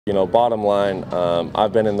You know, bottom line,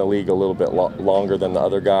 I've been in the league a little bit longer than the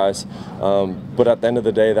other guys, but at the end of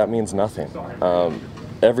the day, that means nothing.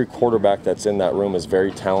 Every quarterback that's in that room is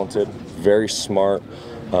very talented, very smart.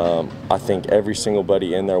 I think every single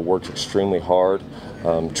buddy in there works extremely hard,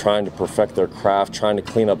 trying to perfect their craft, trying to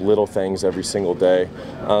clean up little things every single day.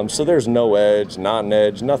 So there's no edge, not an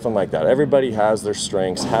edge, nothing like that. Everybody has their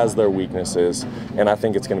strengths, has their weaknesses, and I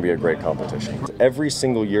think it's going to be a great competition. Every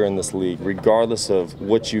single year in this league, regardless of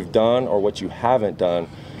what you've done or what you haven't done,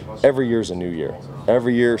 every year's a new year.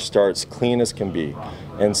 Every year starts clean as can be.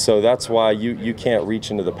 And so that's why you can't reach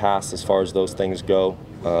into the past as far as those things go.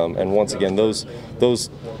 And once again, those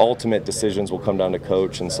ultimate decisions will come down to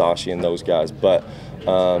Coach and Sashi and those guys. But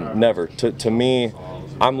never. To me,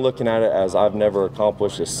 I'm looking at it as I've never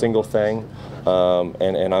accomplished a single thing,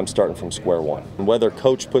 and I'm starting from square one. Whether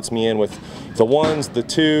Coach puts me in with the ones, the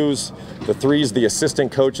twos, the threes, the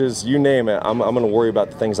assistant coaches, you name it, I'm going to worry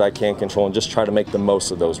about the things I can't control and just try to make the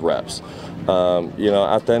most of those reps. You know,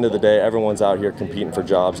 at the end of the day, everyone's out here competing for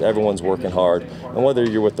jobs. Everyone's working hard, and whether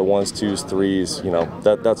you're with the ones, twos, threes, you know,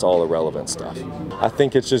 that's all irrelevant stuff. I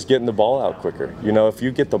think it's just getting the ball out quicker. You know, if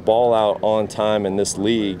you get the ball out on time in this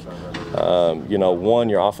league, you know, one,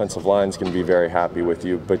 your offensive line is going to be very happy with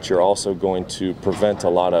you, but you're also going to prevent a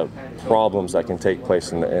lot of problems that can take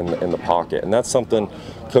place in the pocket, and that's something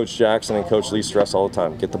Coach Jackson and Coach Lee stress all the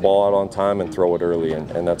time. Get the ball out on time and throw it early,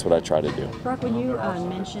 and that's what I try to do. Brock, when you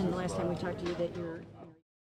mentioned the last time we talked to you that you're